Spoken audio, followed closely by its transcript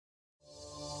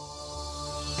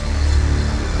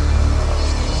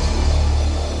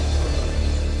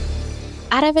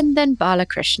Aravindan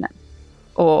Balakrishnan,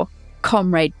 or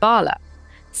Comrade Bala,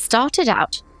 started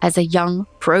out as a young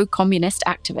pro-communist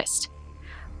activist.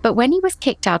 But when he was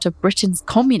kicked out of Britain's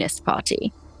Communist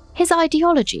Party, his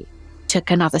ideology took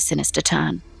another sinister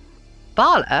turn.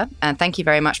 Bala, and thank you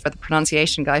very much for the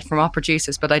pronunciation guide from our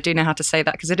producers, but I do know how to say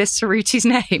that because it is Suruti's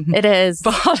name. It is.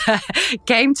 Bala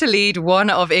came to lead one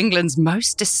of England's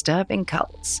most disturbing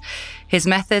cults. His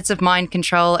methods of mind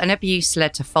control and abuse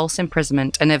led to false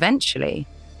imprisonment and eventually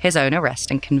his own arrest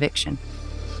and conviction.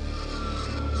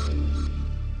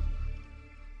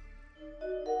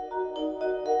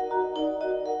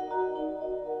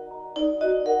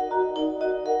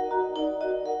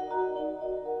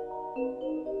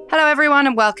 Hello, everyone,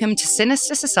 and welcome to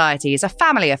Sinister Societies, a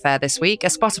family affair this week, a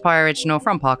Spotify original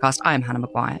from Parcast. I'm Hannah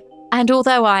Maguire. And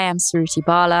although I am Suruti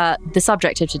Bala, the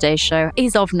subject of today's show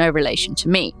is of no relation to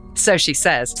me. So she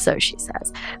says. So she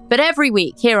says. But every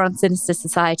week here on Sinister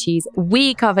Societies,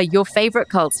 we cover your favourite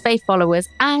cults, faith followers,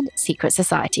 and secret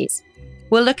societies.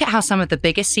 We'll look at how some of the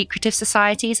biggest secretive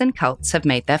societies and cults have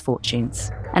made their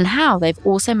fortunes. And how they've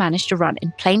also managed to run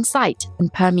in plain sight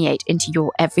and permeate into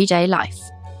your everyday life.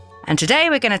 And today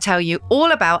we're going to tell you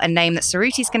all about a name that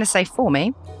Suruti's going to say for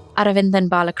me. Aravindan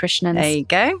Balakrishnan. There you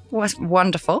go. Was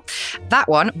wonderful. That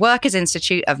one, Workers'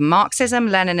 Institute of Marxism,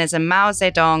 Leninism, Mao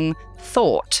Zedong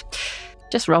Thought.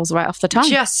 Just rolls right off the tongue.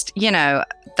 Just,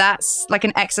 that's like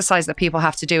an exercise that people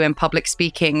have to do in public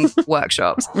speaking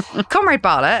workshops. Comrade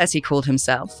Bala, as he called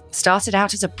himself, started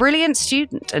out as a brilliant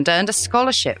student and earned a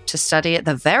scholarship to study at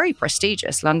the very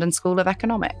prestigious London School of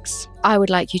Economics. I would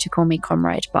like you to call me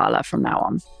Comrade Bala from now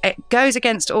on. It goes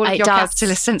against all of your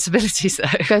capitalist sensibilities, though.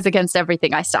 It goes against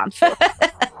everything I stand for.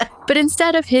 But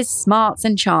instead of his smarts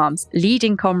and charms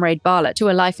leading Comrade Bala to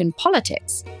a life in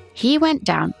politics, he went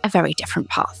down a very different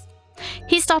path.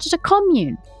 He started a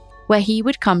commune where he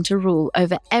would come to rule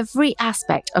over every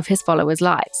aspect of his followers'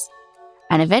 lives,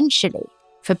 and eventually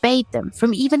forbade them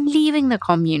from even leaving the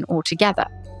commune altogether.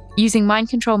 Using mind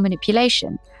control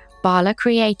manipulation, Bala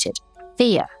created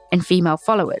fear in female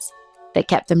followers that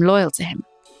kept them loyal to him,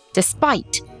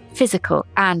 despite physical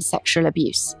and sexual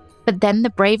abuse. But then the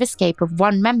brave escape of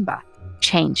one member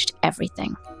changed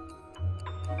everything.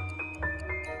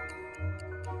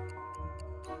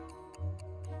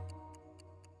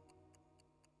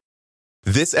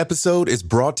 This episode is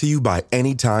brought to you by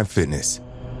Anytime Fitness.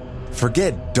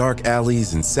 Forget dark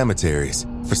alleys and cemeteries.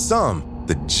 For some,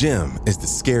 the gym is the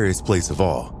scariest place of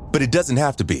all, but it doesn't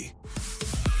have to be.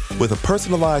 With a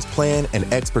personalized plan and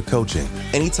expert coaching,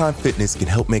 Anytime Fitness can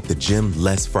help make the gym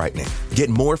less frightening. Get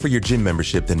more for your gym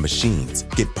membership than machines.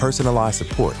 Get personalized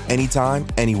support anytime,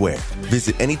 anywhere.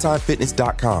 Visit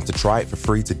AnytimeFitness.com to try it for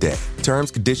free today. Terms,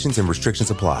 conditions, and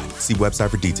restrictions apply. See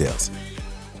website for details.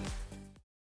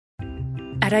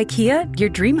 At IKEA, your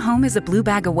dream home is a blue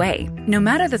bag away. No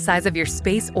matter the size of your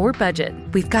space or budget,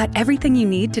 we've got everything you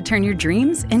need to turn your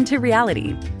dreams into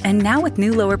reality. And now with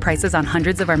new lower prices on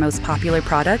hundreds of our most popular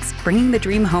products, bringing the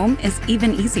dream home is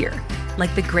even easier.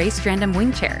 Like the gray Strandom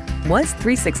wing chair was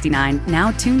 $369,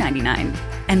 now $299.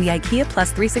 And the IKEA Plus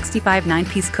 365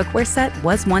 9-piece cookware set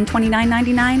was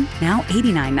 $129.99, now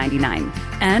 $89.99.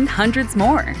 And hundreds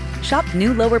more. Shop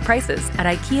new lower prices at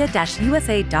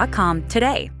IKEA-USA.com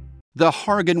today. The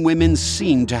Hargan women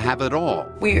seemed to have it all.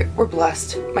 We were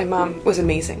blessed. My mom was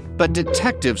amazing. But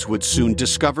detectives would soon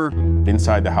discover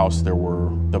inside the house there were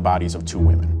the bodies of 2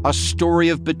 women. A story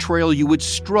of betrayal you would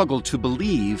struggle to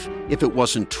believe if it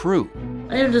wasn't true.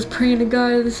 I am just praying to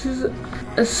God, this is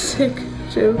a sick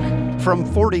joke. From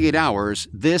 48 Hours,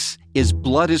 this is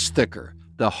Blood is Thicker,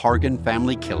 the Hargan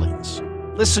family killings.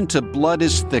 Listen to Blood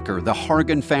is Thicker, the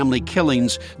Hargan family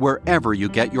killings, wherever you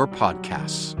get your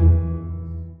podcasts.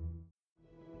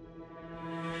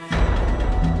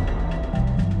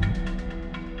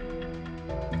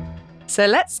 So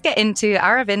let's get into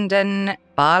Aravindan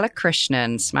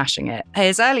Balakrishnan smashing it,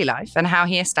 his early life and how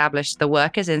he established the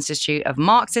Workers' Institute of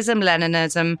Marxism,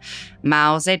 Leninism,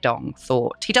 Mao Zedong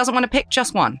Thought. He doesn't want to pick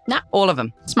just one. Nah. All of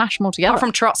them. Smash them all together. Apart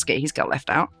from Trotsky, he's got left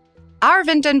out.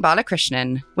 Aravindan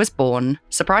Balakrishnan was born,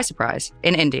 surprise, surprise,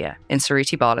 in India, in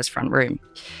Suruti Bala's front room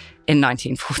in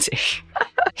 1940.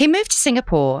 He moved to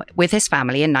Singapore with his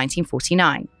family in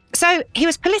 1949. So he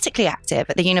was politically active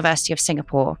at the University of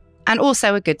Singapore, and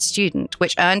also a good student,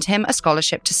 which earned him a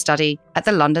scholarship to study at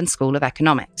the London School of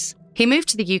Economics. He moved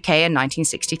to the UK in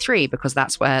 1963 because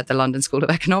that's where the London School of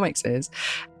Economics is.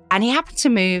 And he happened to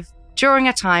move during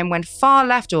a time when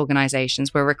far-left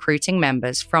organisations were recruiting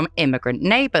members from immigrant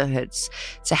neighbourhoods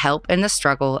to help in the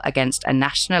struggle against a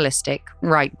nationalistic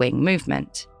right-wing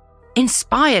movement.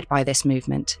 Inspired by this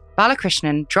movement,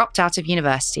 Balakrishnan dropped out of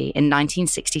university in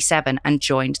 1967 and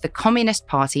joined the Communist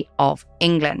Party of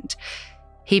England.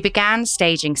 He began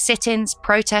staging sit-ins,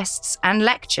 protests, and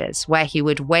lectures where he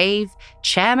would wave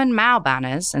Chairman Mao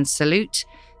banners and salute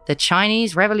the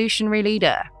Chinese revolutionary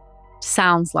leader.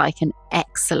 Sounds like an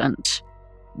excellent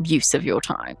use of your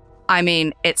time. I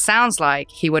mean, it sounds like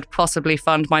he would possibly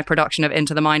fund my production of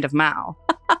Into the Mind of Mao.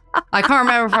 I can't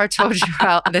remember if I told you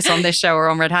about this on this show or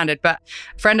on Red Handed, but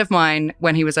a friend of mine,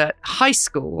 when he was at high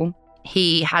school,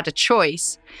 he had a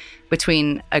choice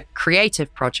between a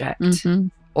creative project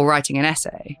or writing an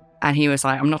essay. And he was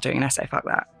like, I'm not doing an essay, fuck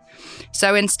that.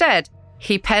 So instead,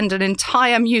 he penned an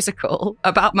entire musical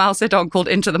about Mao Zedong called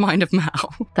Into the Mind of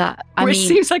Mao. Which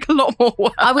seems like a lot more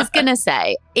work. I was going to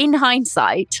say, in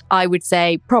hindsight, I would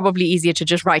say probably easier to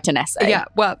just write an essay. Yeah,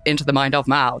 well, Into the Mind of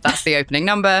Mao. That's the opening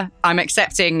number. I'm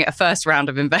accepting a first round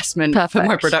of investment for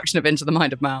my production of Into the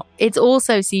Mind of Mao. It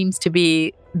also seems to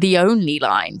be the only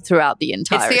line throughout the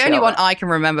entire. It's the only one I can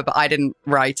remember, but I didn't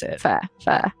write it. Fair.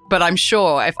 But I'm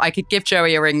sure if I could give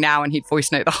Joey a ring now and he'd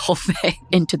voice note the whole thing.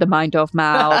 Into the Mind of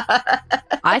Mao.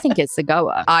 I think it's a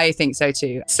goer. I think so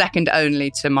too. Second only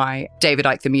to my David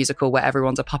Icke the Musical, where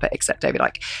everyone's a puppet except David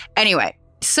Icke. Anyway,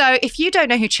 so if you don't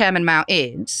know who Chairman Mao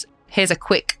is, here's a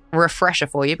quick refresher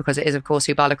for you, because it is, of course,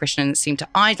 who Balakrishnan seemed to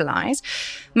idolize.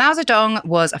 Mao Zedong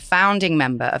was a founding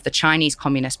member of the Chinese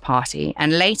Communist Party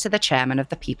and later the chairman of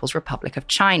the People's Republic of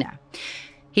China.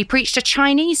 He preached a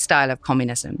Chinese style of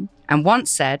communism and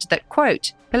once said that,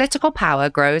 quote, political power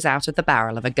grows out of the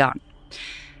barrel of a gun.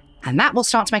 And that will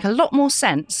start to make a lot more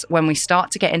sense when we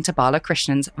start to get into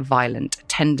Balakrishnan's violent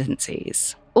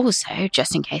tendencies. Also,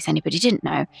 just in case anybody didn't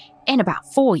know, in about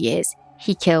 4 years,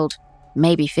 he killed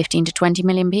maybe 15 to 20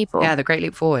 million people. Yeah, the Great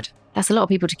Leap Forward. That's a lot of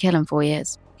people to kill in 4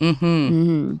 years.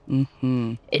 Into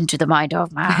the Mind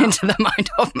of Mao. Into the Mind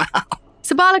of Mao.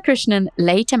 So Balakrishnan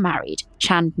later married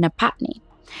Chandna Patni,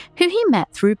 who he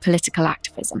met through political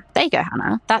activism. There you go,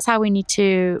 Hannah. That's how we need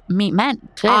to meet men,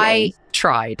 clearly. I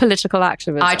tried. Political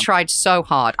activism. I tried so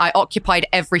hard. I occupied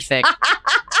everything.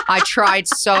 I tried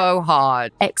so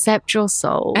hard. Except your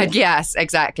soul. Yes,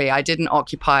 exactly. I didn't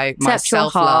occupy my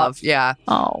self-love. Yeah.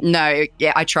 Oh. No,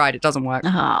 yeah, I tried. It doesn't work.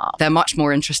 Oh. They're much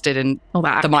more interested in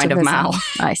the mind of Mao.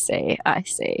 I see.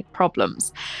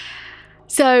 Problems.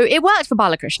 So it worked for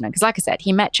Balakrishnan because, like I said,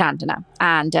 he met Chandana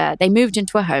and they moved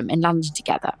into a home in London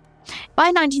together. By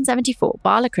 1974,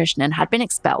 Balakrishnan had been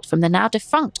expelled from the now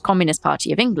defunct Communist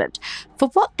Party of England for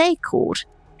what they called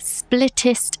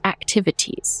splittist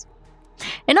activities.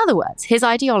 In other words, his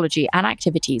ideology and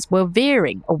activities were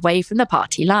veering away from the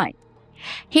party line.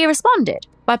 He responded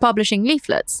by publishing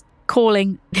leaflets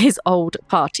calling his old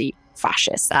party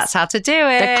fascists. That's how to do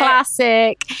it. The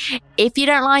classic. If you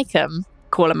don't like them,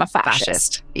 call him a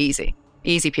fascist. Easy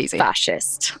peasy.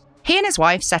 Fascist. He and his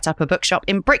wife set up a bookshop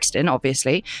in Brixton,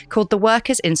 obviously, called the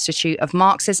Workers' Institute of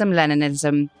Marxism,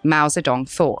 Leninism, Mao Zedong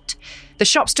Thought. The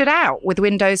shop stood out with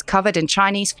windows covered in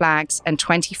Chinese flags and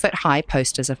 20-foot-high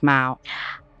posters of Mao.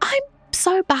 I'm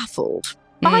so baffled.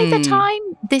 By the time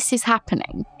this is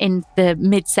happening in the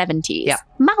mid-70s,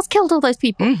 Mao's killed all those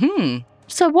people.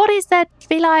 So what is there to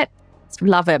be like,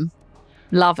 love him,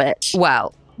 love it?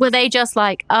 Well, were they just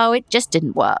like, oh, it just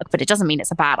didn't work, but it doesn't mean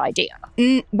it's a bad idea?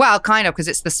 Well, kind of, because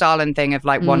it's the Stalin thing of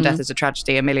like one death is a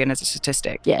tragedy, a million is a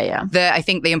statistic. Yeah. I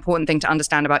think the important thing to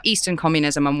understand about Eastern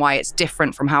communism and why it's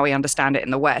different from how we understand it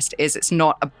in the West is it's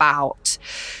not about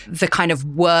the kind of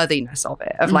worthiness of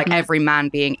it, of like every man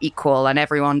being equal and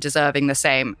everyone deserving the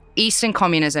same. Eastern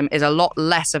communism is a lot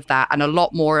less of that and a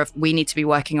lot more of we need to be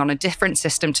working on a different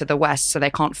system to the West so they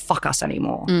can't fuck us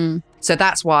anymore. So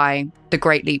that's why the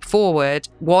Great Leap Forward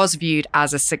was viewed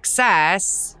as a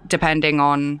success, depending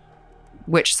on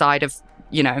which side of,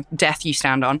 death you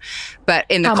stand on. But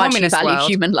in the communist world, value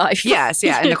human life. Yes,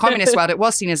 in the communist world, it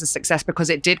was seen as a success because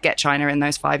it did get China in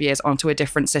those 5 years onto a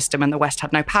different system and the West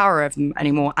had no power over them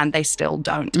anymore, and they still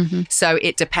don't. So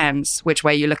it depends which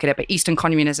way you look at it. But Eastern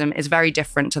communism is very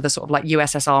different to the sort of like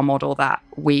USSR model that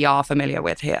we are familiar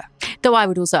with here. Though I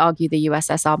would also argue the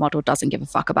USSR model doesn't give a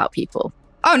fuck about people.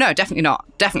 Oh, no, definitely not.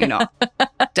 Definitely not.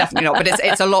 But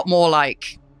it's a lot more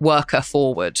like worker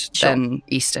forward than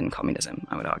Eastern communism,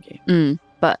 I would argue.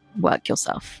 But work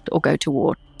yourself or go to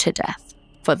war to death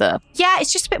for the... Yeah,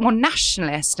 it's just a bit more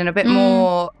nationalist and a bit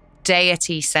more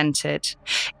deity-centered.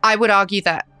 I would argue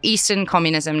that Eastern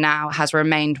communism now has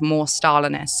remained more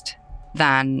Stalinist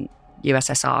than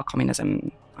USSR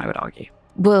communism, I would argue.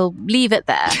 We'll leave it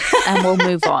there and we'll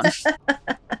move on.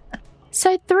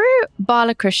 So through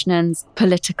Balakrishnan's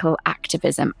political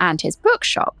activism and his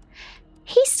bookshop,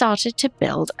 he started to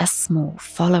build a small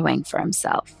following for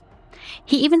himself.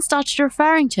 He even started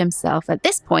referring to himself at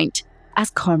this point as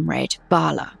Comrade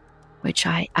Bala, which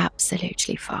I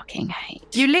absolutely fucking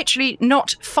hate. You literally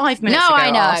not 5 minutes ago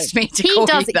asked me to call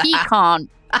you that. He can't.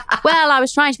 Well, I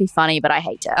was trying to be funny, but I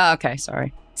hate it. Oh, okay,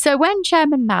 sorry. So when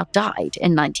Chairman Mao died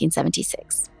in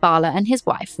 1976, Bala and his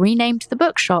wife renamed the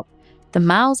bookshop the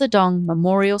Mao Zedong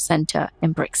Memorial Center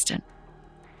in Brixton.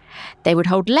 They would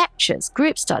hold lectures,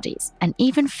 group studies, and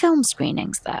even film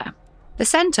screenings there. The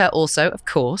centre also, of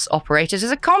course, operated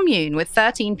as a commune with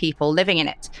 13 people living in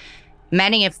it.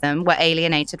 Many of them were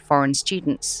alienated foreign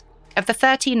students. Of the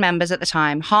 13 members at the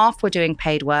time, half were doing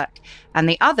paid work, and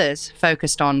the others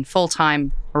focused on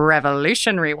full-time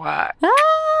revolutionary work.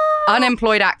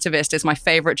 Unemployed activist is my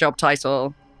favourite job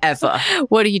title ever.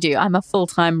 What do? I'm a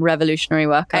full-time revolutionary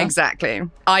worker. Exactly.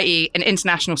 I.e., an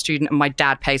international student and my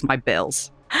dad pays my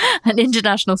bills. An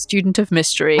international student of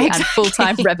mystery and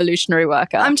full-time revolutionary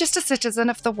worker. I'm just a citizen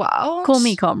of the world. Call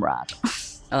me Comrade.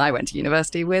 And I went to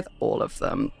university with all of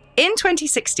them. In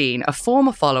 2016, a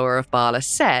former follower of Bala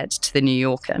said to The New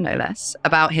Yorker, no less,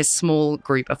 about his small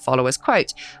group of followers,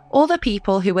 quote, "All the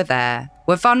people who were there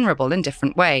were vulnerable in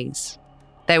different ways.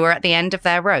 They were at the end of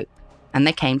their rope, and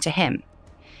they came to him.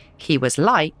 He was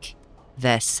like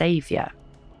their savior."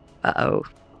 Uh-oh.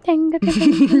 Ding, ding,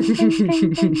 ding,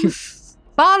 ding, ding.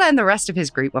 Bala and the rest of his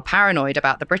group were paranoid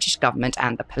about the British government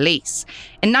and the police.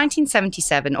 In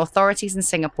 1977, authorities in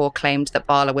Singapore claimed that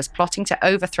Bala was plotting to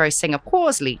overthrow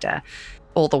Singapore's leader,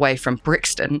 all the way from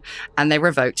Brixton, and they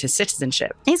revoked his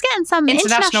citizenship. He's getting some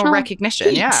international recognition,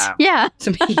 heat. Yeah. Yeah.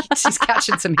 Some heat. He's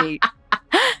catching some heat.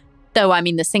 Though, I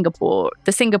mean, the Singaporeans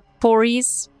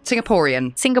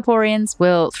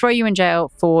will throw you in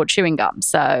jail for chewing gum.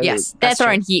 So yes, they're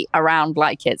throwing heat around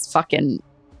like it's fucking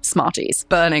Smarties.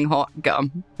 Burning hot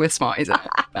gum with Smarties in it.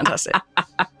 Fantastic.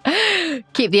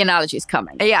 Keep the analogies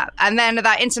coming. Yeah. And then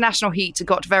that international heat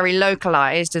got very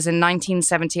localized as in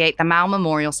 1978, the Mao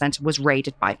Memorial Center was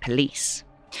raided by police.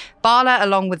 Bala,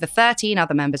 along with the 13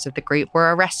 other members of the group,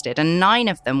 were arrested, and 9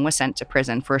 of them were sent to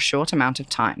prison for a short amount of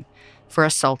time for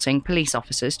assaulting police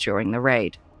officers during the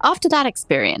raid. After that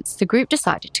experience, the group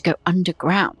decided to go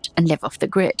underground and live off the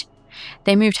grid.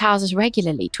 They moved houses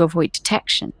regularly to avoid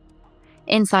detection.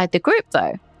 Inside the group,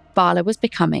 though, Bala was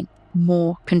becoming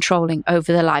more controlling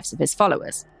over the lives of his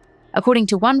followers. According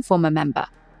to one former member,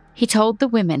 he told the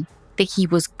women that he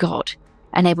was God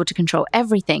and able to control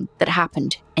everything that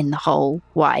happened in the whole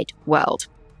wide world.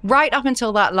 Right up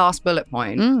until that last bullet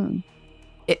point,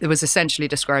 it was essentially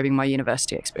describing my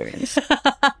university experience.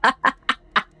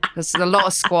 There's a lot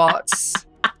of squats,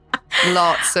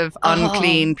 lots of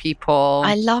unclean people.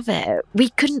 I love it. We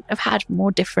couldn't have had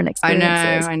more different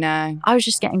experiences. I know. I was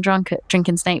just getting drunk at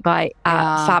drinking Snakebite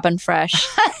at Fab and Fresh.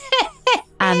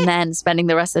 And then spending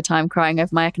the rest of the time crying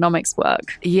over my economics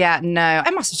work. Yeah, no.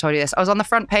 I must have told you this. I was on the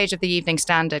front page of the Evening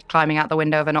Standard climbing out the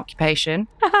window of an occupation.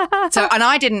 And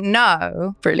I didn't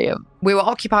know. Brilliant. We were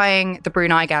occupying the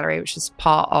Brunei Gallery, which is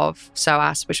part of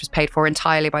SOAS, which was paid for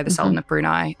entirely by the Sultan of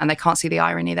Brunei. And they can't see the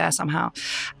irony there somehow.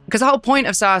 Because the whole point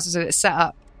of SOAS is that it's set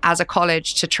up as a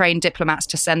college to train diplomats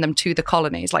to send them to the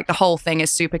colonies. Like the whole thing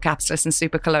is super capitalist and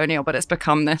super colonial, but it's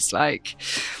become this like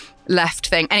left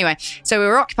thing. Anyway, so we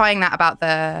were occupying that about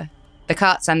the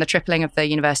cuts and the tripling of the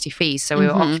university fees. So we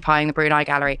were occupying the Brunei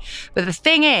Gallery. But the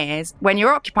thing is, when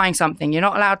you're occupying something, you're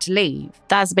not allowed to leave.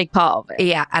 That's a big part of it.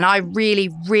 Yeah. And I really,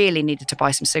 really needed to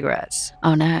buy some cigarettes.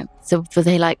 Oh, no. So were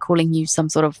they like calling you some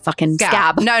sort of fucking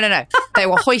scab? No. They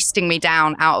were hoisting me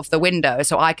down out of the window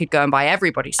so I could go and buy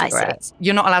everybody cigarettes.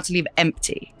 You're not allowed to leave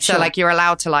empty. So like you're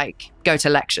allowed to like go to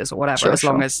lectures or whatever as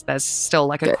long as there's still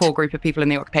like a core group of people in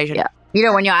the occupation. Yeah. You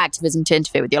don't want your activism to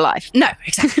interfere with your life. No,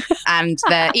 exactly. And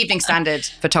the Evening Standard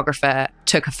photographer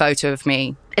took a photo of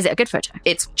me. Is it a good photo?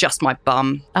 It's just my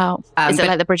bum. Oh, is it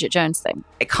like the Bridget Jones thing?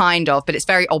 Kind of, but it's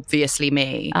very obviously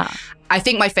me. I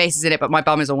think my face is in it, but my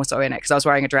bum is almost in it because I was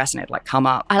wearing a dress and it like come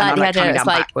up. I like the idea. It's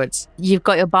like backwards. You've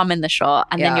got your bum in the shot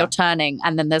and then you're turning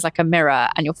and then there's like a mirror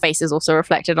and your face is also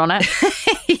reflected on it.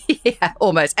 Yeah,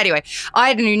 almost. Anyway,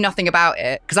 I knew nothing about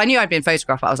it because I knew I'd been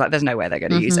photographed. But I was like, there's no way they're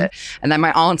going to use it. And then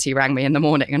my auntie rang me in the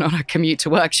morning and on a commute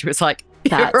to work, she was like,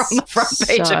 you're on the front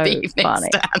page of the Evening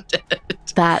Standard.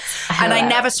 That's hilarious. And I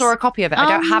never saw a copy of it. I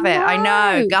don't have it. I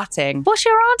know. Gutting. What's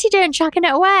your auntie doing chucking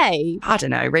it away? I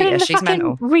don't know. Rita, she's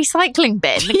mental. Recycling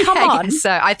bin. Come on. So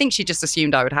I think she just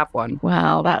assumed I would have one.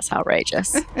 Well, that's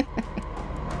outrageous.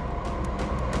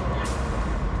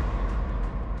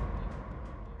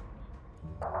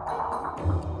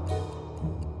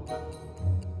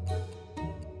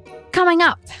 Coming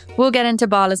up, we'll get into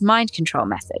Bala's mind control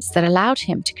methods that allowed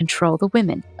him to control the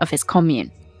women of his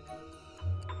commune.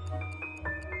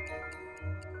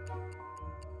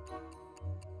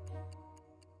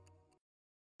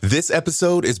 This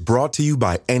episode is brought to you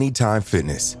by Anytime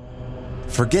Fitness.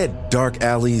 Forget dark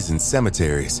alleys and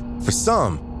cemeteries. For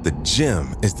some, the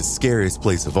gym is the scariest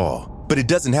place of all, but it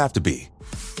doesn't have to be.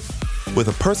 With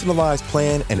a personalized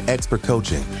plan and expert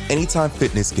coaching, Anytime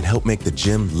Fitness can help make the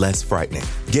gym less frightening.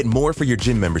 Get more for your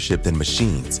gym membership than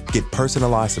machines. Get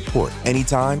personalized support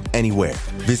anytime, anywhere.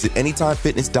 Visit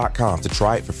AnytimeFitness.com to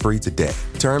try it for free today.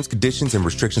 Terms, conditions, and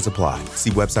restrictions apply.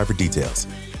 See website for details.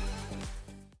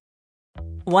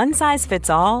 One size fits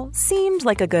all seemed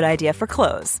like a good idea for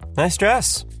clothes. Nice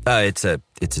dress. It's a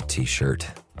t-shirt.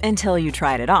 Until you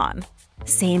tried it on.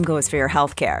 Same goes for your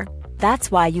healthcare.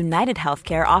 That's why United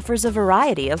Healthcare offers a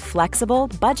variety of flexible,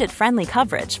 budget-friendly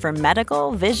coverage for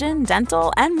medical, vision,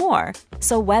 dental, and more.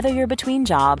 So whether you're between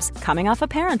jobs, coming off a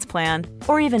parent's plan,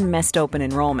 or even missed open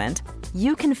enrollment,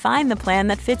 you can find the plan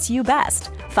that fits you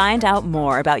best. Find out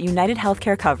more about United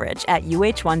Healthcare coverage at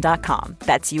uh1.com.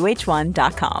 That's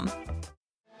uh1.com.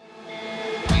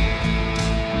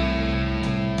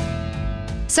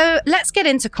 So let's get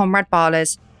into Comrade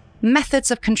Bala's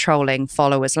methods of controlling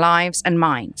followers' lives and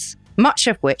minds, much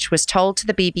of which was told to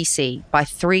the BBC by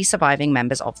 3 surviving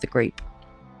members of the group.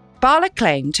 Bala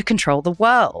claimed to control the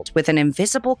world with an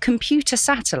invisible computer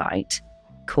satellite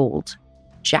called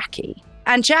Jackie.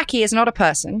 And Jackie is not a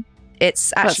person.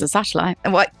 It's actually... Well, it's a satellite.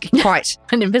 Well, quite.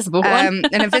 An invisible one.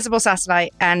 An invisible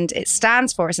satellite. And it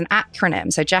stands for, it's an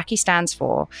acronym. So Jackie stands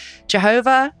for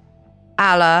Jehovah,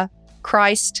 Allah,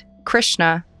 Christ,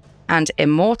 Krishna, and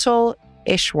Immortal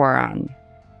Ishwaran.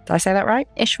 Did I say that right?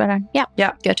 Ishwaran. Yeah.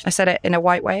 Yeah. Good. I said it in a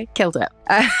white way. Killed it.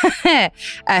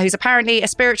 Who's apparently a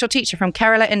spiritual teacher from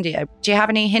Kerala, India. Do you have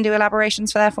any Hindu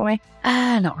elaborations for me?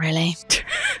 Not really.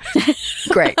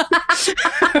 Great.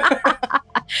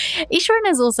 Ishwaran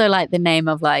is also like the name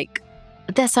of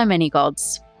there's so many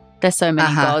gods. There's so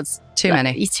many gods. Too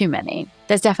many. Too many.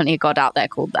 There's definitely a god out there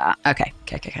called that. Okay.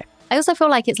 I also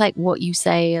feel like it's like what you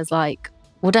say is like,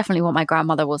 well, definitely what my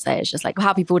grandmother will say is just like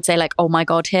how people would say like, oh my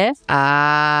God, here.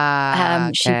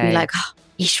 Okay. She'd be like, oh,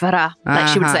 Ishvara. Like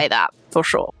she would say that for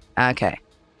sure. Okay.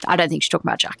 I don't think she's talking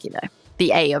about Jackie though.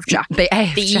 The A of Jackie.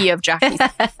 The E of Jackie.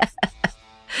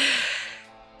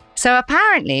 So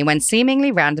apparently when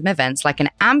seemingly random events like an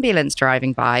ambulance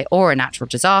driving by or a natural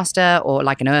disaster or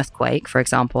like an earthquake, for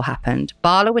example, happened,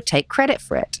 Bala would take credit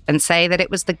for it and say that it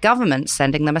was the government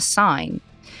sending them a sign.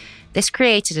 This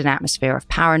created an atmosphere of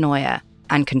paranoia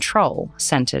and control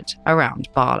centered around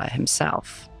Bala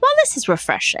himself. Well, this is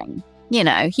refreshing. You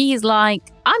know, he's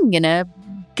like, I'm going to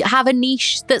have a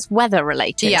niche that's weather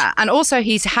related. Yeah, and also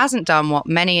he hasn't done what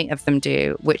many of them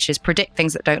do, which is predict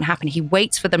things that don't happen. He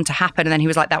waits for them to happen and then he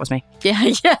was like, that was me.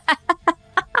 Yeah.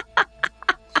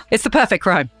 It's the perfect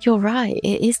crime. You're right.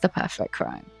 It is the perfect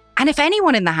crime. And if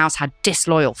anyone in the house had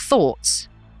disloyal thoughts,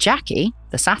 Jackie,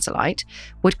 the satellite,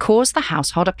 would cause the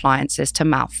household appliances to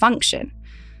malfunction.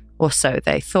 Or so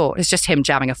they thought. It's just him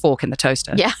jamming a fork in the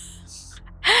toaster. Yeah.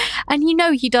 And you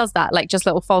know he does that, like just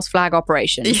little false flag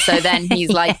operations. So then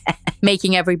he's like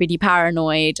making everybody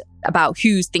paranoid about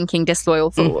who's thinking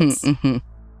disloyal thoughts.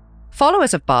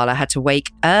 Followers of Bala had to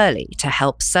wake early to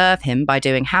help serve him by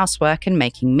doing housework and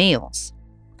making meals.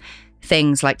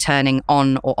 Things like turning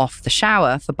on or off the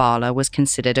shower for Bala was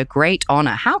considered a great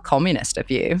honor. How communist of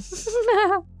you.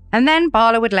 And then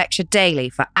Bala would lecture daily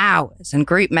for hours, and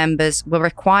group members were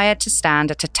required to stand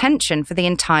at attention for the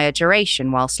entire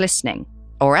duration whilst listening,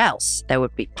 or else they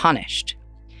would be punished.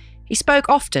 He spoke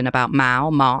often about Mao,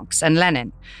 Marx, and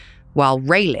Lenin, while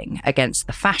railing against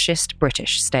the fascist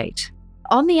British state.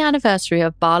 On the anniversary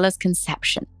of Bala's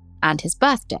conception and his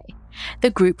birthday,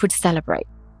 the group would celebrate.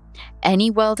 Any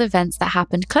world events that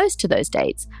happened close to those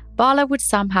dates, Bala would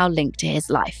somehow link to his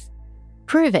life,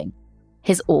 proving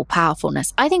his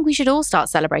all-powerfulness. I think we should all start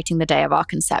celebrating the day of our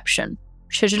conception.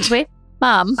 Shouldn't we?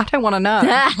 Mum? I don't want to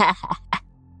know.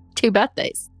 2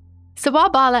 birthdays. So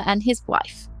while Bala and his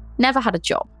wife never had a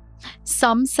job,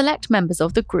 some select members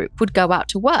of the group would go out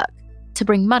to work to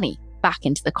bring money back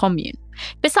into the commune.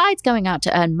 Besides going out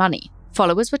to earn money,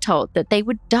 followers were told that they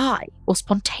would die or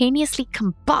spontaneously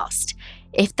combust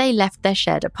if they left their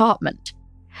shared apartment.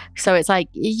 So it's like,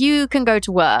 you can go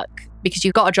to work because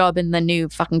you've got a job in the new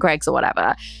fucking Greggs or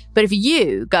whatever. But if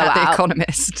you go out... The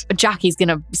Economist. Jackie's going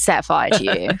to set fire to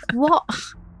you. What?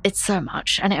 It's so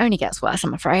much. And it only gets worse,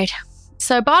 I'm afraid.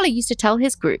 So Bala used to tell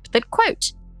his group that,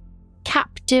 quote,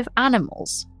 captive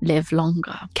animals live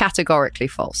longer. Categorically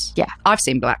false. Yeah. I've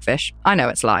seen Blackfish. I know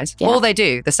it's lies. Yeah. All they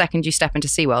do the second you step into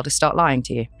SeaWorld is start lying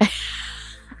to you.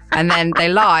 And then they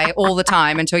lie all the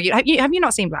time until have you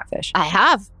not seen Blackfish? I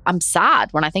have. I'm sad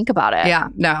when I think about it. Yeah,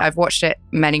 no, I've watched it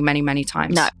many, many, many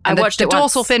times. No, and I watched the it once.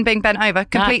 dorsal fin being bent over,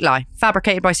 complete lie,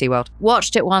 fabricated by SeaWorld.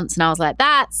 Watched it once and I was like,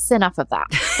 that's enough of that.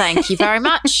 Thank you very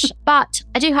much. But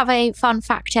I do have a fun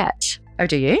factette. Oh,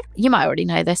 do you? You might already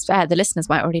know this. The listeners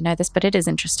might already know this, but it is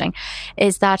interesting.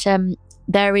 Is that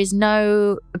there is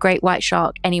no great white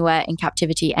shark anywhere in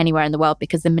captivity, anywhere in the world,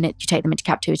 because the minute you take them into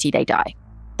captivity, they die.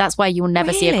 That's why you will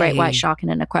never see a great white shark in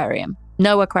an aquarium.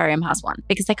 No aquarium has one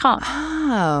because they can't.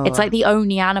 Oh. It's like the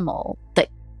only animal that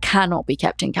cannot be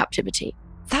kept in captivity.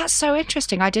 That's so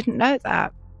interesting. I didn't know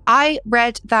that. I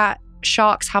read that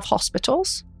sharks have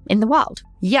hospitals. In the wild?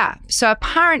 Yeah. So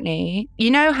apparently,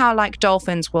 you know how like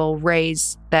dolphins will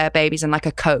raise their babies in like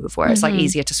a cove where it's like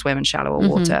easier to swim in shallower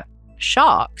water.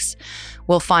 Sharks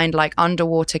will find like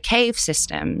underwater cave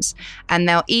systems, and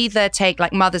they'll either take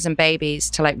like mothers and babies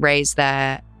to like raise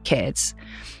their kids,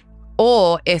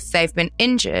 or if they've been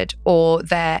injured or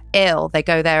they're ill, they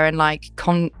go there and like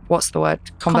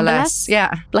convalesce.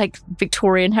 Yeah, like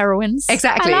Victorian heroines.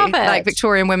 Exactly. I love it. Like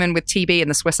Victorian women with TB in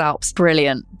the Swiss Alps.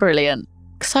 Brilliant.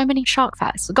 So many shark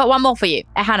facts. I've got one more for you.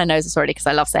 Hannah knows this already because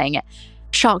I love saying it.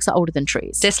 Sharks are older than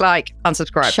trees. Dislike,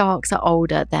 unsubscribe. Sharks are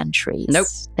older than trees. Nope.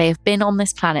 They have been on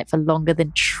this planet for longer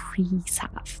than trees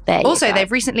have. Also,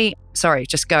 they've recently,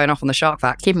 just going off on the shark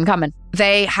facts. Keep them coming.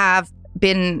 They have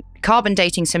been carbon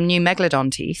dating some new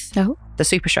megalodon teeth. Oh. The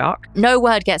super shark. No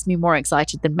word gets me more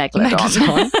excited than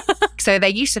megalodon. So they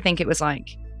used to think it was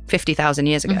like 50,000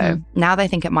 years ago. Now they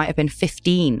think it might have been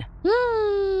 15.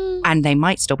 And they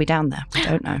might still be down there. I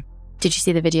don't know. Did you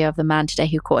see the video of the man today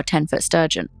who caught a 10-foot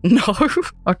sturgeon? No.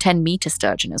 Or 10-meter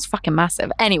sturgeon. It was fucking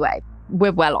massive. Anyway,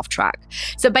 we're well off track.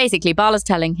 So basically, Bala's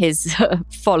telling his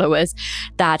followers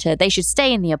that they should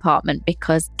stay in the apartment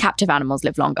because captive animals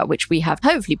live longer, which we have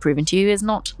hopefully proven to you is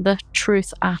not the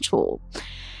truth at all.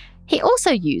 He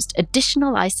also used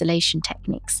additional isolation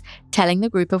techniques, telling the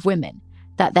group of women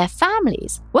that their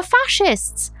families were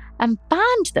fascists and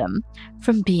banned them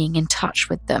from being in touch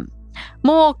with them.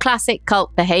 More classic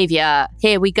cult behavior.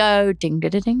 Here we go. Ding, ding,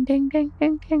 ding, ding, ding,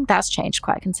 ding, ding. That's changed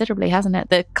quite considerably, hasn't it?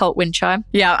 The cult wind chime.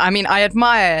 Yeah, I mean, I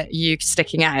admire you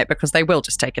sticking at it because they will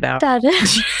just take it out.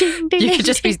 Ding, ding,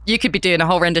 you could be doing a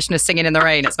whole rendition of Singing in the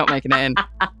Rain. It's not making it in.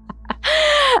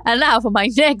 And now for my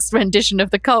next rendition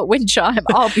of the cult wind chime,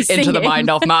 I'll be singing Into the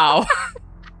Mind of Mao.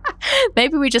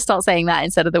 Maybe we just start saying that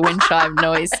instead of the wind chime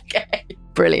noise. Okay.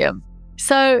 Brilliant.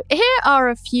 So here are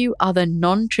a few other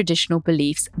non-traditional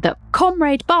beliefs that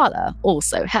Comrade Bala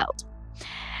also held.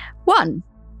 1.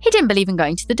 He didn't believe in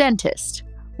going to the dentist.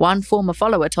 One former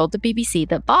follower told the BBC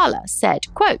that Bala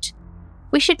said, quote,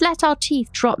 "We should let our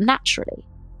teeth drop naturally.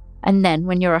 And then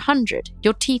when you're 100,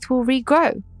 your teeth will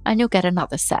regrow and you'll get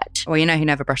another set." Well, you know who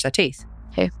never brushed their teeth?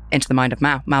 Who? Into the Mind of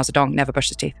Mao. Mao Zedong never brushed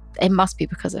his teeth. It must be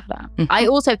because of that. I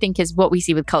also think is what we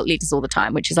see with cult leaders all the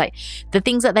time, which is like the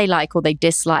things that they like or they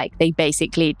dislike, they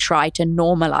basically try to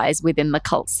normalize within the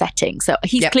cult setting. So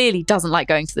he clearly doesn't like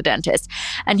going to the dentist.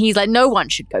 And he's like, no one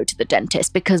should go to the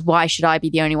dentist because why should I be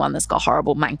the only one that's got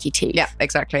horrible manky teeth? Yeah,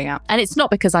 exactly. Yeah. And it's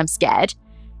not because I'm scared.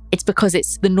 It's because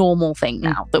it's the normal thing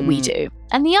now that we do.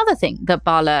 And the other thing that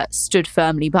Bala stood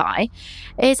firmly by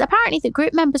is apparently that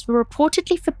group members were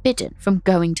reportedly forbidden from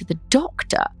going to the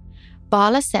doctor.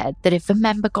 Bala said that if a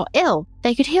member got ill,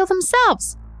 they could heal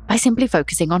themselves by simply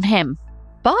focusing on him.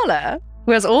 Bala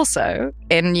was also,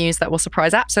 in news that will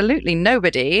surprise absolutely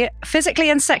nobody, physically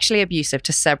and sexually abusive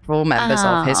to several members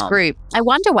of his group. I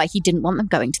wonder why he didn't want them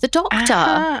going to the doctor.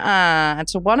 And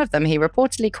to one of them, he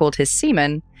reportedly called his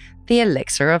semen the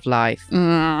elixir of life.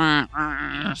 Don't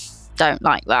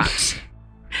like that.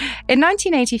 In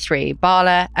 1983,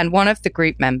 Bala and one of the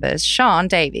group members, Sian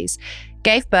Davies,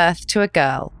 gave birth to a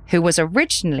girl who was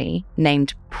originally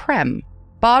named Prem.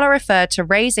 Bala referred to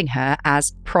raising her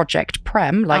as Project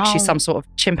Prem, like she's some sort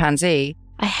of chimpanzee.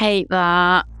 I hate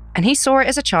that. And he saw it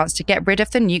as a chance to get rid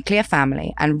of the nuclear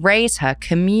family and raise her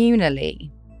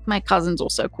communally. My cousin's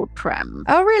also called Prem.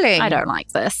 Oh, really? I don't like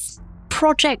this.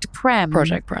 Project Prem.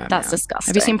 Project Prem. That's disgusting.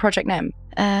 Have you seen Project Nem?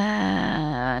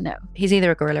 No. He's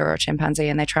either a gorilla or a chimpanzee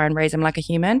and they try and raise him like a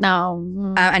human.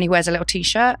 No. And he wears a little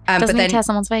t-shirt. Doesn't he tear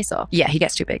someone's face off? Yeah, he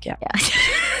gets too big, yeah.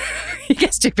 He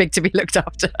gets too big to be looked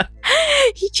after.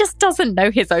 He just doesn't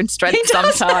know his own strength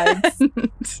sometimes.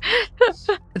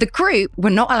 The group were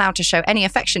not allowed to show any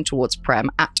affection towards Prem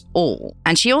at all.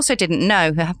 And she also didn't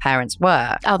know who her parents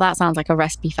were. Oh, that sounds like a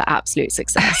recipe for absolute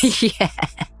success. Yeah.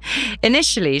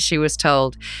 Initially, she was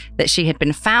told that she had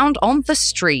been found on the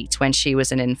street when she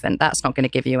was an infant. That's not going to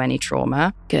give you any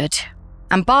trauma. Good.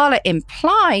 And Bala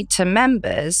implied to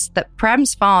members that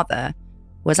Prem's father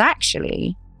was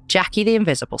actually Jackie the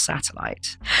Invisible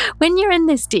Satellite. When you're in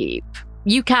this deep,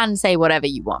 you can say whatever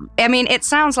you want. I mean, it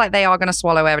sounds like they are going to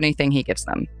swallow anything he gives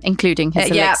them. Including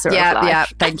his elixir of life. Yeah,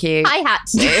 thank you. I had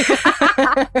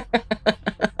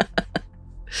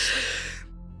to.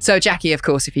 So Jackie, of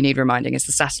course, if you need reminding, is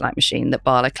the satellite machine that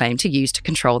Bala claimed to use to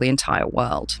control the entire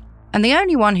world. And the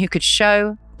only one who could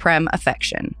show Prem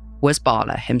affection was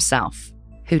Bala himself,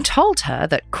 who told her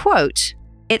that, quote,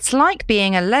 "It's like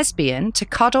being a lesbian to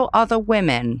cuddle other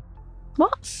women."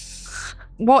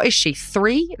 What is she,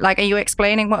 3? Like, are you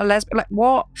explaining what a lesbian... Like,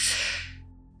 what?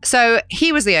 So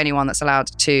he was the only one that's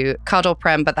allowed to cuddle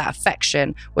Prem, but that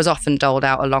affection was often doled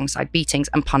out alongside beatings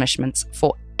and punishments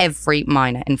for every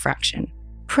minor infraction.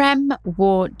 Prem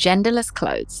wore genderless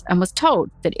clothes and was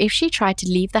told that if she tried to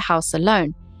leave the house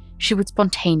alone, she would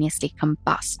spontaneously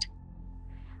combust.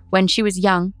 When she was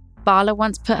young, Bala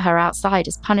once put her outside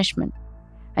as punishment,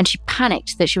 and she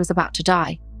panicked that she was about to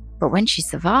die. But when she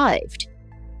survived,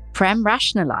 Prem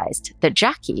rationalized that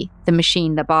Jackie, the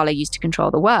machine that Bala used to control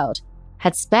the world,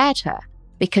 had spared her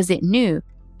because it knew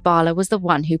Bala was the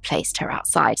one who placed her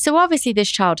outside. So obviously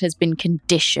this child has been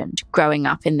conditioned growing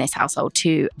up in this household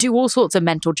to do all sorts of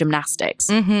mental gymnastics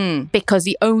because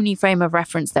the only frame of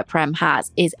reference that Prem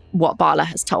has is what Bala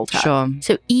has told her. Sure.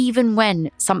 So even when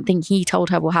something he told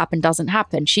her will happen doesn't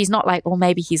happen, she's not like, well,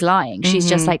 maybe he's lying. She's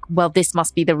just like, well, this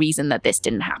must be the reason that this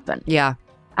didn't happen. Yeah.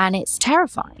 And it's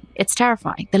terrifying. It's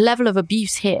terrifying. The level of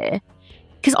abuse here,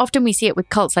 because often we see it with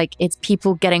cults, like it's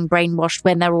people getting brainwashed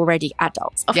when they're already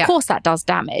adults. Of course that does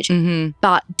damage,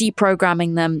 but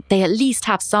deprogramming them, they at least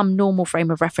have some normal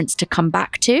frame of reference to come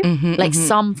back to,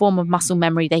 some form of muscle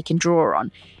memory they can draw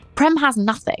on. Prem has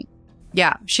nothing.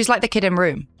 Yeah, she's like the kid in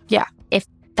Room. Yeah, if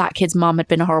that kid's mom had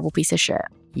been a horrible piece of shit.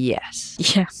 Yes.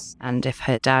 Yes. And if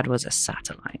her dad was a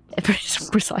satellite.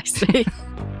 Precisely.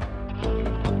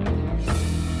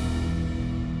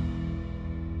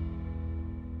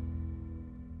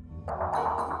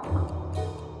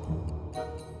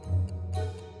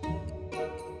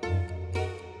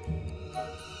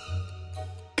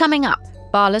 Coming up,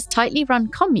 Bala's tightly run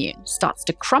commune starts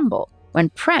to crumble when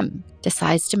Prem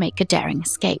decides to make a daring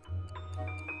escape.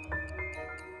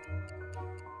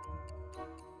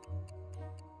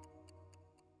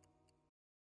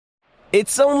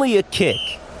 It's only a kick,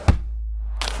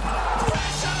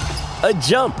 a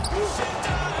jump,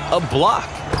 a block.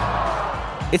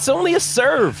 It's only a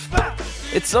serve.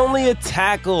 It's only a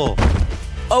tackle,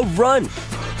 a run.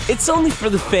 It's only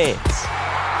for the fans.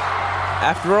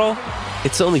 After all,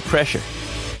 it's only pressure.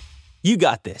 You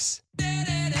got this.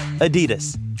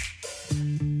 Adidas.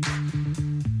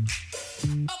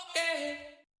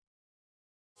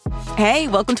 Hey,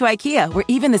 welcome to IKEA, where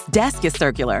even this desk is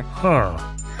circular. Huh.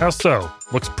 How so?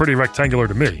 Looks pretty rectangular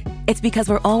to me. It's because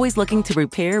we're always looking to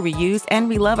repair, reuse, and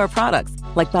relove our products,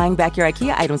 like buying back your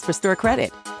IKEA items for store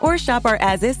credit. Or shop our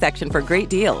as-is section for great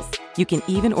deals. You can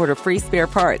even order free spare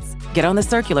parts. Get on the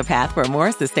circular path for a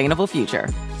more sustainable future.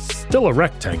 Still a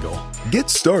rectangle.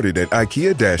 Get started at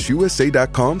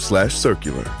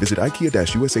IKEA-USA.com/circular. Visit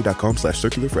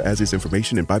IKEA-USA.com/circular for as-is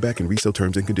information and buyback and resale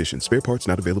terms and conditions. Spare parts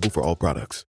not available for all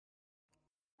products.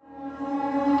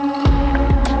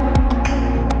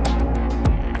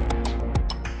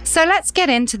 So let's get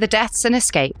into the deaths and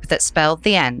escape that spelled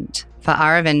the end for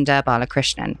Aravinda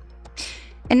Balakrishnan.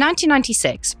 In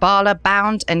 1996, Bala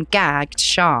bound and gagged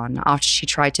Shan after she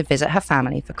tried to visit her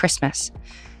family for Christmas.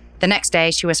 The next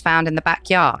day, she was found in the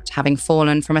backyard, having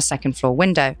fallen from a second-floor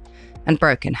window and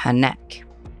broken her neck.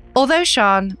 Although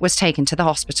Shan was taken to the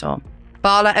hospital,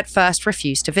 Bala at first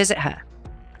refused to visit her.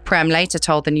 Prem later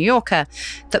told The New Yorker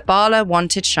that Bala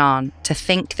wanted Shan to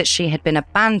think that she had been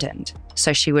abandoned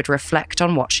so she would reflect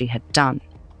on what she had done.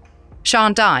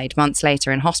 Shan died months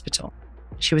later in hospital.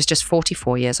 She was just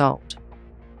 44 years old.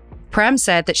 Prem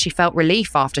said that she felt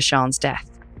relief after Shan's death,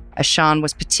 as Shan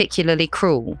was particularly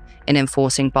cruel in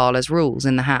enforcing Bala's rules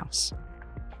in the house.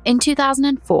 In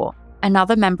 2004,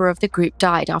 another member of the group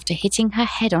died after hitting her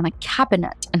head on a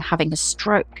cabinet and having a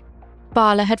stroke.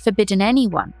 Bala had forbidden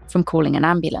anyone from calling an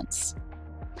ambulance.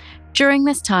 During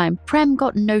this time, Prem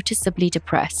got noticeably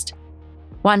depressed.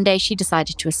 One day she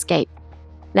decided to escape,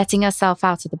 letting herself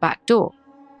out of the back door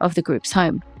of the group's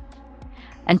home.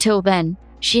 Until then,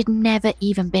 she had never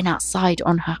even been outside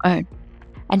on her own.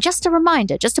 And just a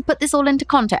reminder, just to put this all into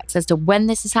context as to when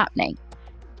this is happening,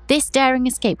 this daring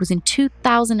escape was in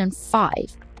 2005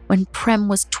 when Prem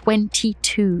was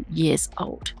 22 years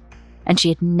old and she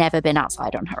had never been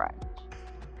outside on her own.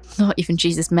 Not even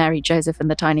Jesus, Mary, Joseph,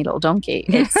 and the tiny little donkey.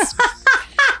 It's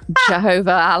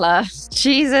Jehovah Allah.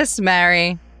 Jesus,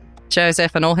 Mary,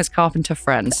 Joseph and all his carpenter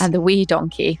friends. And the wee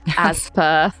donkey, as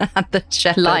per the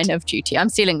shepherd. Line of Duty. I'm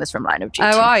stealing this from Line of Duty.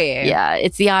 Oh, are you? Yeah,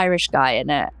 it's the Irish guy in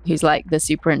it who's like the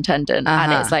superintendent.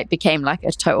 And it's like became like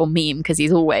a total meme because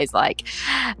he's always like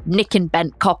nicking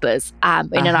bent coppers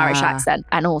in an Irish accent.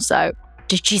 And also,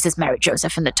 did Jesus marry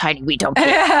Joseph and the tiny wee donkey? So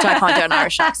I can't do an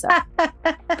Irish accent.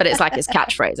 But it's like his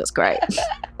catchphrase. It's great.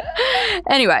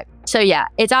 Anyway, so yeah,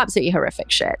 it's absolutely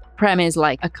horrific shit. Prem is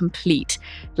like a complete,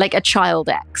 like a Child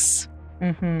X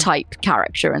type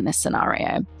character in this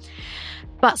scenario.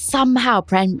 But somehow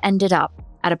Prem ended up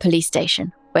at a police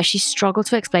station where she struggled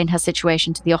to explain her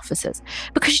situation to the officers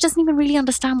because she doesn't even really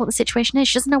understand what the situation is.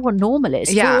 She doesn't know what normal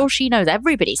is. Yeah. For all she knows,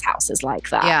 everybody's house is like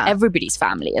that. Yeah. Everybody's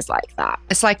family is like that.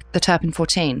 It's like the Turpin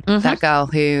 14, that girl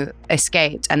who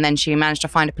escaped and then she managed to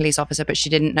find a police officer, but she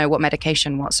didn't know what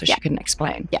medication was, so she couldn't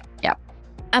explain. Yeah.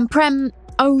 And Prem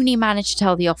only managed to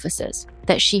tell the officers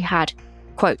that she had,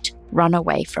 quote, run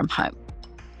away from home.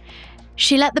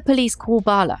 She let the police call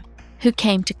Bala, who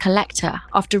came to collect her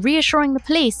after reassuring the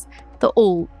police that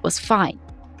all was fine.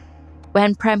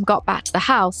 When Prem got back to the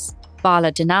house,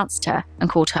 Bala denounced her and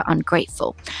called her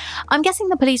ungrateful. I'm guessing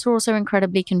the police were also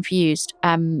incredibly confused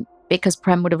because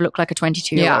Prem would have looked like a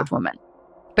 22-year-old woman.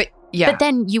 But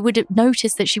then you would have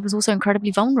noticed that she was also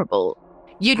incredibly vulnerable.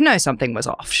 You'd know something was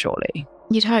off, surely.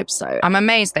 You'd hope so. I'm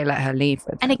amazed they let her leave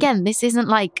with him. And again, this isn't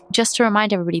like, just to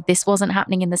remind everybody, this wasn't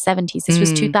happening in the 70s. This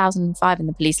was 2005 and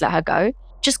the police let her go.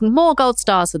 Just more gold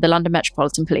stars for the London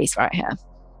Metropolitan Police right here.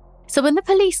 So when the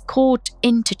police called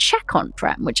in to check on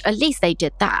Prem, which at least they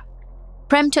did that,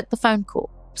 Prem took the phone call,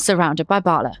 surrounded by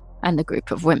Bala and the group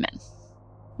of women.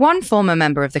 One former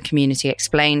member of the community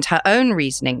explained her own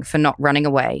reasoning for not running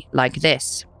away like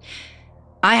this.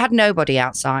 I had nobody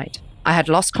outside. I had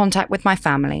lost contact with my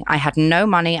family. I had no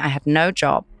money. I had no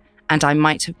job. And I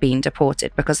might have been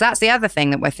deported, because that's the other thing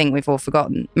that I think we've all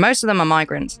forgotten. Most of them are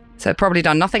migrants, so they've probably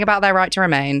done nothing about their right to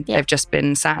remain. Yeah. They've just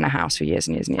been sat in a house for years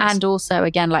and years and years. And also,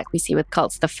 again, like we see with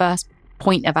cults, the first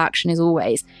point of action is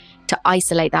always to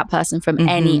isolate that person from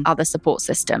any other support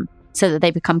system so that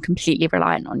they become completely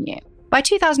reliant on you. By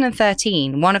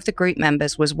 2013, one of the group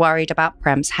members was worried about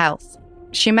Prem's health.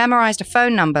 She memorized a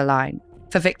phone number line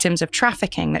for victims of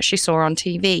trafficking that she saw on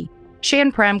TV. She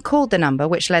and Prem called the number,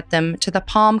 which led them to the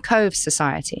Palm Cove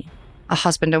Society, a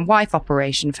husband and wife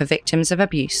operation for victims of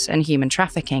abuse and human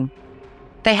trafficking.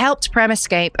 They helped Prem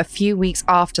escape a few weeks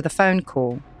after the phone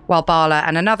call, while Bala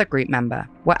and another group member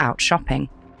were out shopping.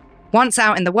 Once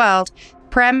out in the world,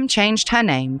 Prem changed her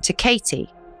name to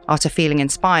Katie, after feeling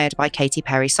inspired by Katy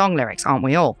Perry's song lyrics, aren't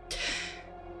we all?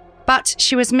 But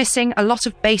she was missing a lot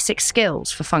of basic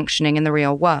skills for functioning in the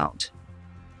real world.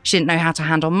 She didn't know how to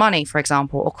handle money, for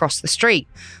example, or cross the street,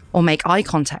 or make eye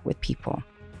contact with people.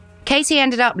 Katie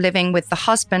ended up living with the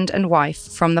husband and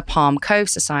wife from the Palm Cove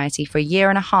Society for a year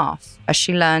and a half as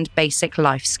she learned basic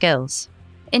life skills.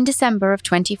 In December of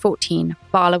 2014,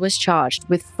 Bala was charged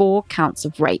with 4 counts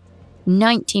of rape,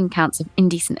 19 counts of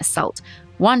indecent assault,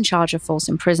 1 charge of false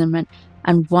imprisonment,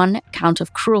 and 1 count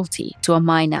of cruelty to a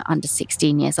minor under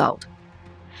 16 years old.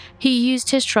 He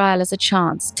used his trial as a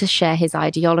chance to share his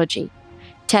ideology,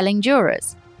 telling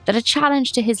jurors that a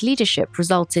challenge to his leadership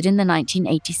resulted in the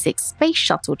 1986 Space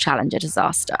Shuttle Challenger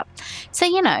disaster. So,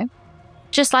 you know,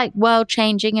 just like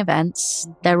world-changing events,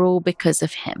 they're all because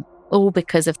of him, all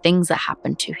because of things that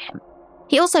happened to him.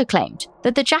 He also claimed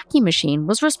that the Jackie machine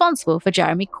was responsible for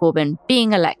Jeremy Corbyn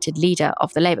being elected leader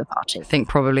of the Labour Party. I think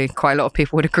probably quite a lot of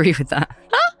people would agree with that.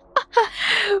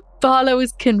 Bala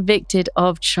was convicted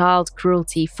of child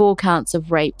cruelty, 4 counts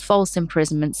of rape, false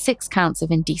imprisonment, 6 counts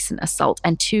of indecent assault,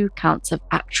 and 2 counts of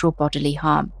actual bodily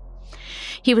harm.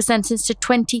 He was sentenced to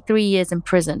 23 years in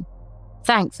prison.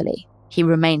 Thankfully, he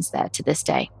remains there to this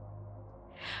day.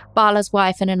 Bala's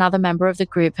wife and another member of the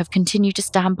group have continued to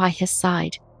stand by his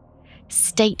side,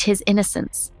 state his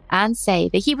innocence, and say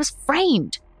that he was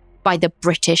framed by the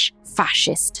British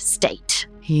fascist state.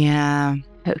 Yeah.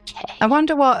 Okay. I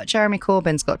wonder what Jeremy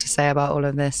Corbyn's got to say about all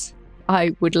of this.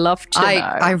 I would love to know.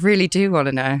 I really do want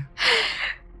to know.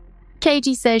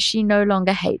 Katie says she no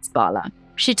longer hates Bala.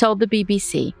 She told the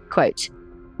BBC, quote,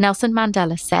 Nelson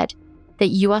Mandela said that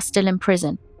you are still in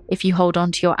prison if you hold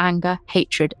on to your anger,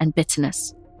 hatred, and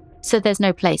bitterness. So there's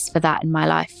no place for that in my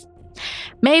life.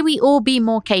 May we all be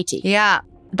more Katie. Yeah.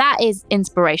 That is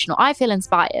inspirational. I feel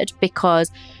inspired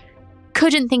because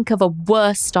couldn't think of a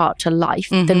worse start to life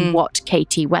than what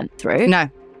Katie went through. No.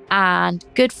 And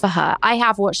good for her. I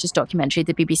have watched this documentary,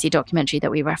 the BBC documentary that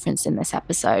we referenced in this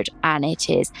episode, and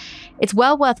it's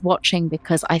well worth watching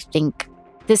because I think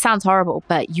This sounds horrible,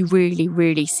 but you really,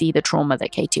 really see the trauma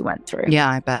that Katie went through. Yeah,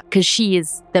 I bet. Because she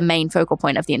is the main focal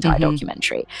point of the entire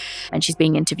documentary. And she's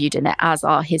being interviewed in it, as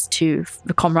are his two,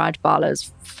 the Comrade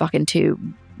Bala's fucking two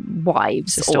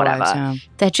wives Sister or whatever. wives,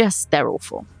 yeah. They're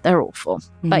awful. They're awful.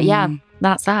 But yeah,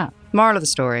 that's that. Moral of the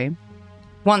story.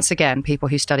 Once again, people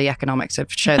who study economics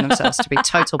have shown themselves to be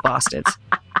total bastards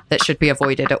that should be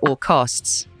avoided at all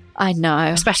costs. I know.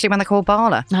 Especially when they're called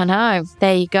Bala. I know.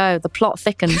 There you go. The plot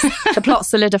thickens. The plot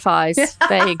solidifies.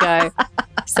 There you go.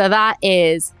 So that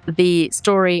is the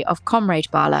story of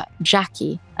Comrade Bala,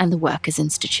 Jackie, and the Workers'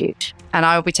 Institute. And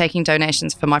I will be taking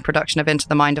donations for my production of Into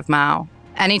the Mind of Mao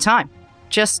anytime.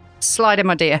 Just slide in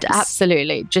my DMs.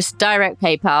 Absolutely. Just direct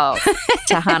PayPal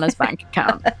to Hannah's bank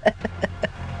account.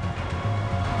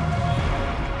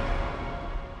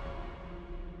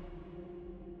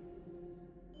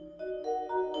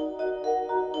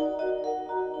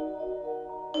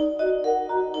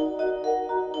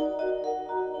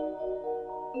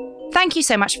 Thank you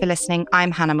so much for listening. I'm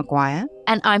Hannah Maguire.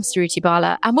 And I'm Suruthi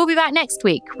Bala. And we'll be back next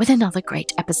week with another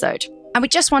great episode. And we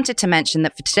just wanted to mention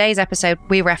that for today's episode,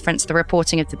 we referenced the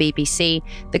reporting of the BBC,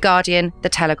 The Guardian, The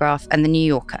Telegraph, and The New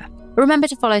Yorker. Remember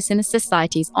to follow Sinister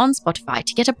Societies on Spotify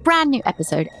to get a brand new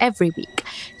episode every week.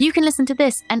 You can listen to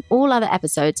this and all other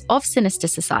episodes of Sinister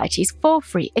Societies for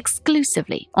free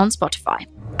exclusively on Spotify.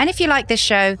 And if you like this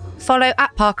show, follow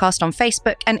 @Parcast on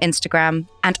Facebook and Instagram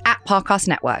and @Parcast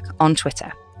Network on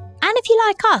Twitter. And if you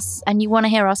like us and you want to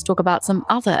hear us talk about some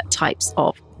other types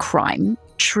of crime,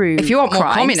 true If you want more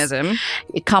crimes, communism,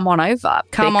 come on over.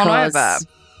 Come on over.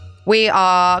 We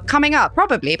are coming up,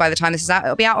 probably by the time this is out,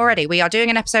 it'll be out already. We are doing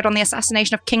an episode on the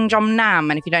assassination of Kim Jong-nam.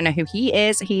 And if you don't know who he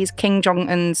is, he's Kim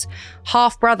Jong-un's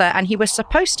half-brother. And he was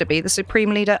supposed to be the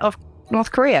supreme leader of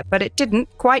North Korea, but it didn't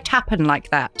quite happen like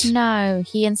that. No,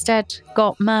 he instead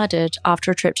got murdered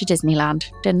after a trip to Disneyland,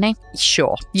 didn't he?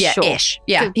 Sure. Yeah, sure. ish.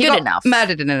 Yeah, Good got enough.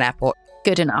 Murdered in an airport.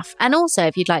 Good enough. And also,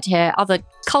 if you'd like to hear other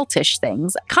cultish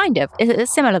things, kind of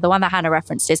it's similar, the one that Hannah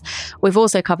referenced is we've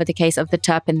also covered the case of the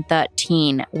Turpin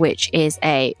 13, which is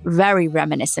a very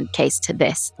reminiscent case to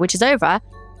this, which is over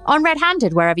on Red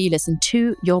Handed, wherever you listen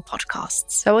to your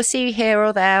podcasts. So we'll see you here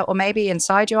or there, or maybe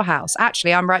inside your house.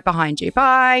 Actually, I'm right behind you.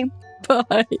 Bye.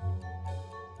 Bye.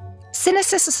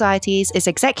 Sinister Societies is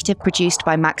executive produced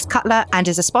by Max Cutler and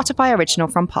is a Spotify original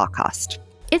from Parcast.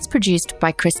 It's produced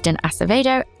by Kristen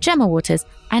Acevedo, Gemma Waters,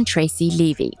 and Tracy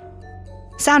Levy.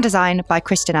 Sound design by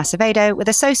Kristen Acevedo with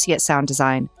associate sound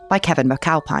design by Kevin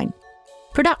McAlpine.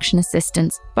 Production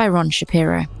assistance by Ron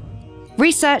Shapiro.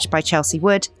 Research by Chelsea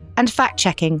Wood and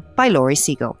fact-checking by Laurie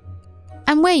Siegel.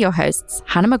 And we're your hosts,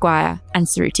 Hannah Maguire and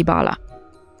Suruthi Bala.